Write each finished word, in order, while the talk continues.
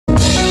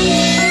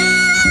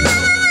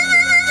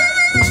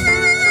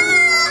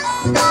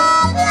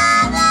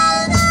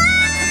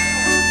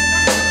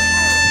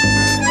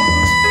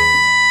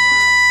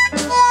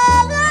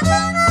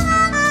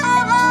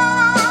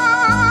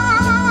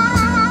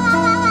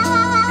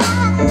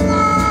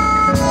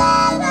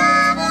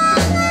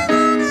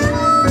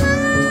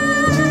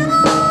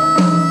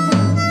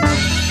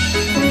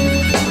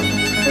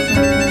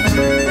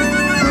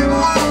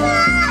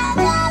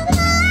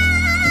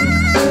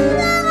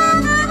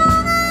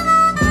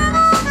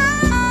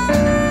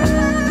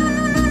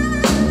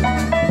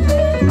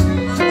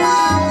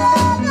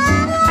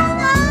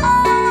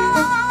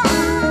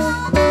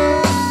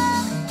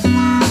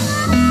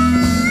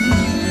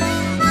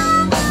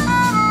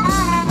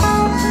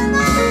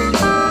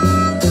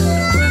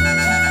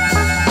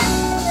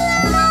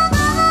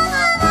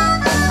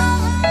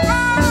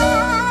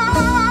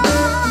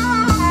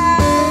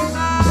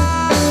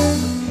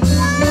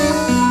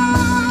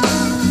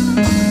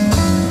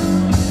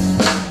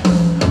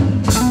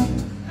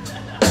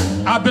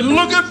I've been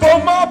looking for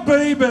my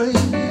baby,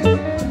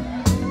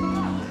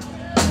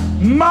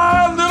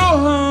 my little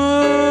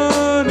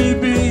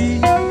honeybee.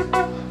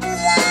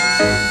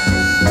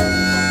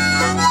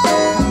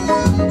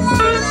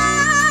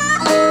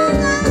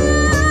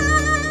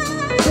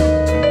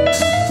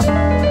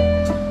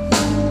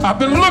 I've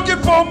been looking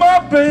for my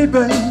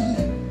baby,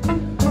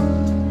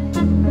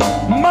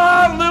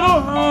 my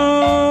little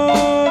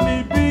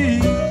honeybee.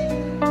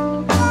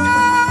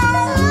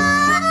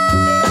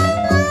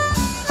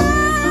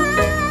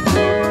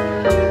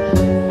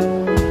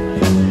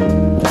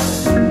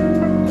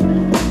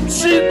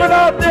 She's been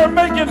out there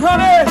making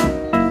honey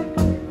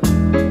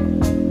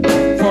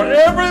for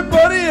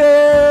everybody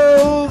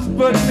else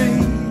but me.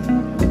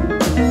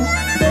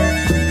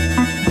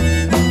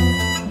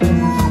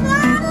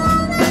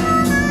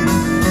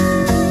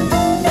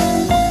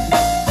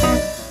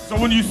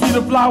 When you see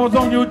the flowers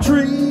on your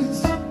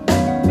trees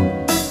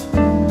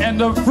and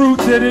the fruit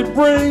that it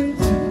brings,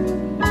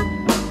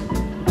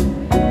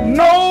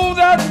 know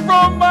that's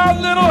from my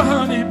little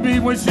honeybee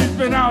when she's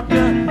been out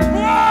there,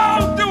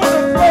 wow, doing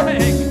her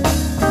thing.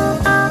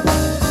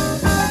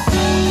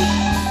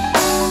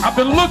 I've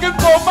been looking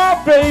for my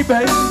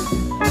baby,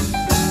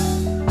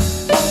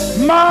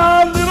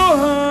 my little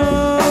honeybee.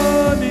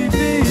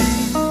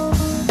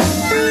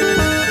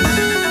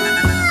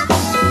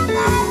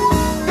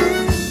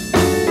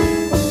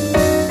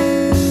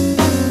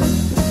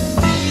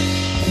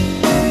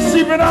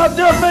 Been out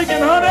there making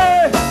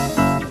honey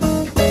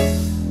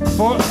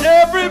for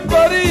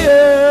everybody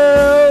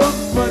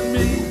else but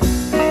me.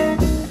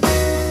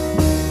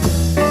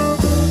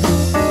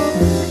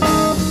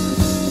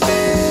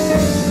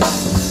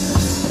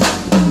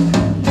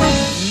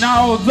 Now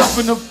I was up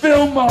in the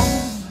Fillmore,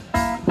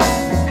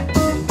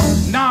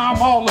 now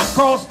I'm all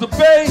across the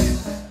bay.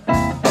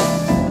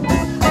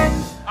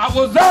 I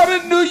was out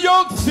in New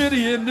York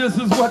City and this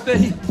is what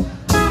they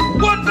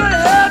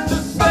had to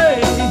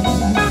say.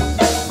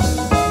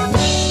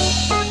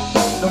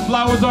 The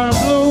flowers are in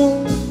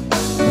bloom,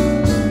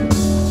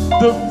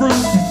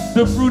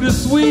 the fruit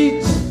is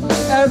sweet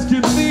as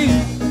can be.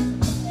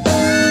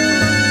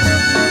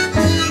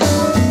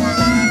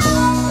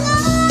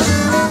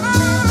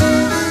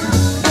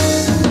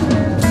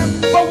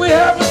 But we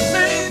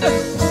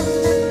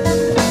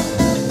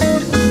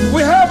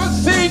haven't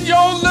seen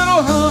your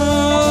little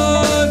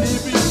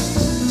honeybee.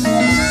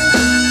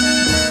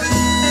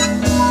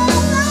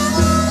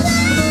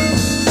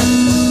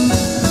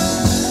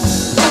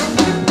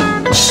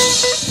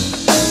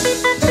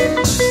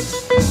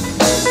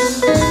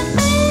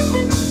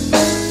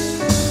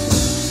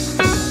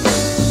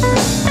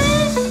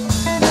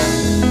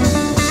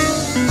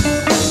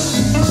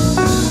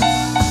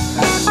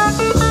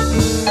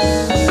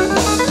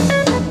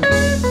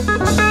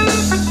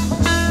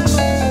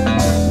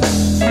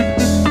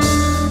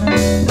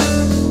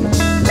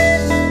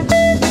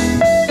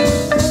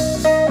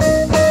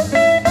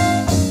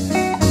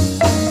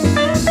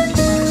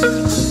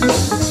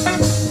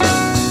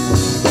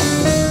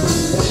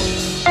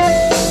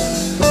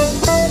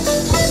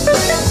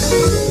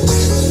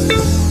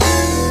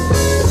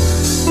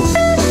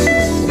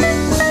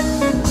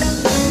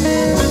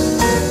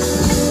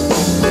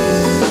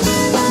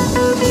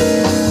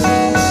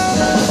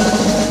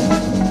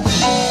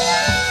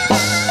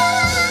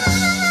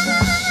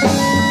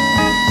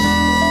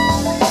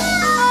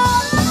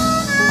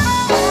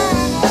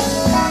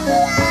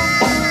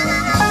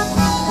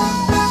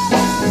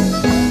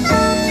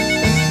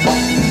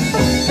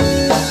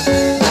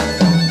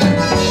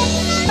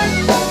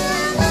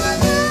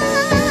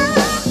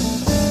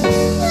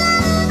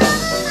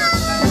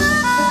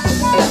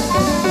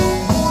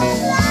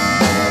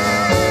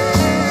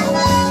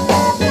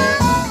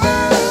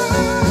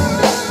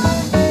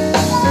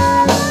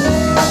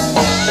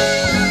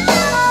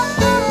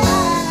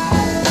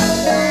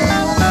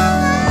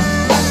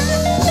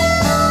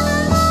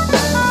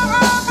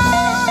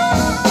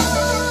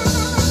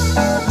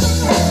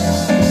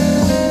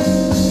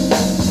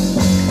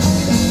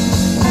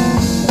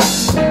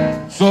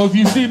 So if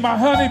you see my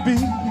honeybee,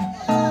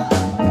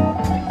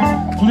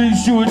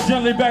 please shoo it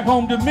gently back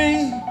home to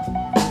me.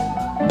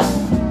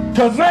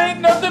 'Cause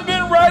ain't nothing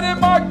been right in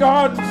my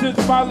garden since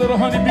my little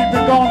honeybee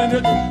been gone, and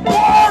it's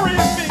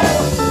worrying me.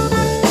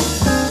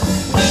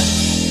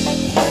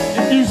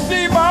 If you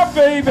see my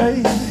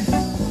baby,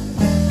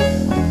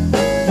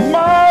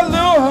 my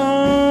little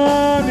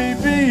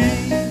honeybee,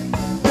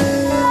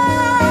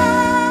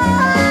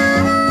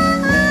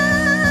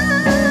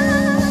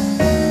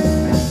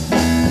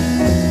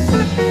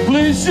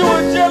 please shoo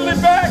it gently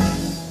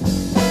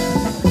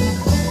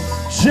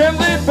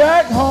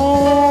back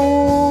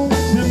home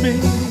to me.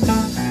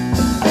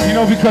 You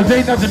know, because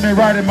ain't nothing been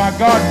right in my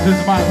garden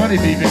since my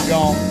honeybee been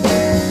gone.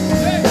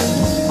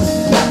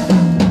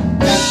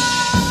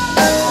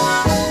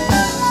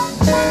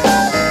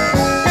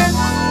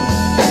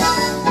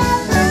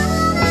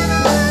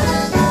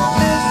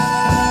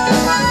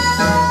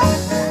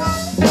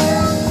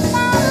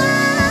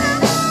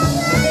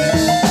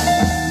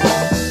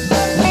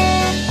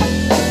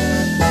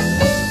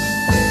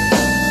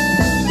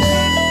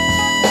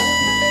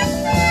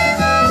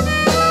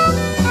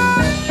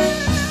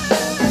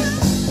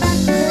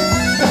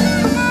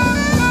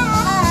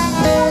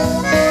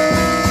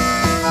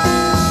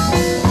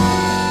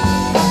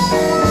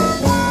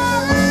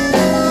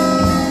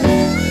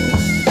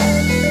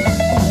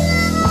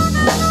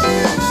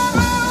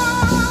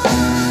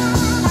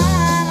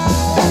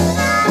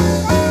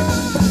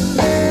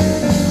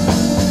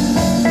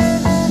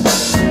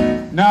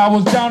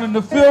 was down in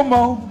the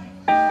Fillmore,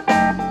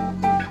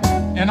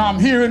 and I'm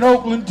here in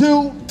Oakland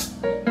too.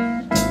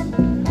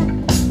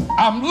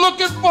 I'm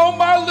looking for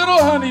my little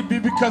honeybee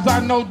because I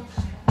know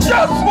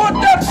just what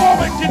that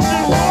woman can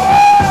do.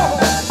 Oh!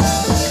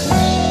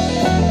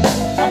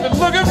 I've been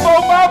looking for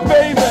my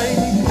baby,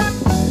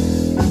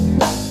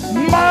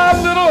 my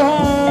little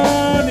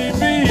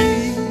honeybee.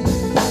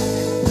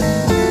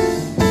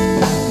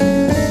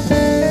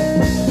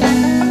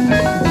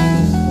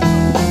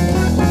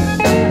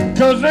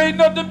 'Cause ain't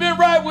nothing been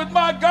right with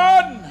my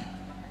garden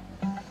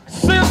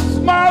since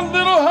my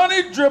little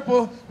honey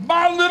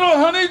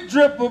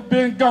dripper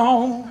been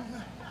gone.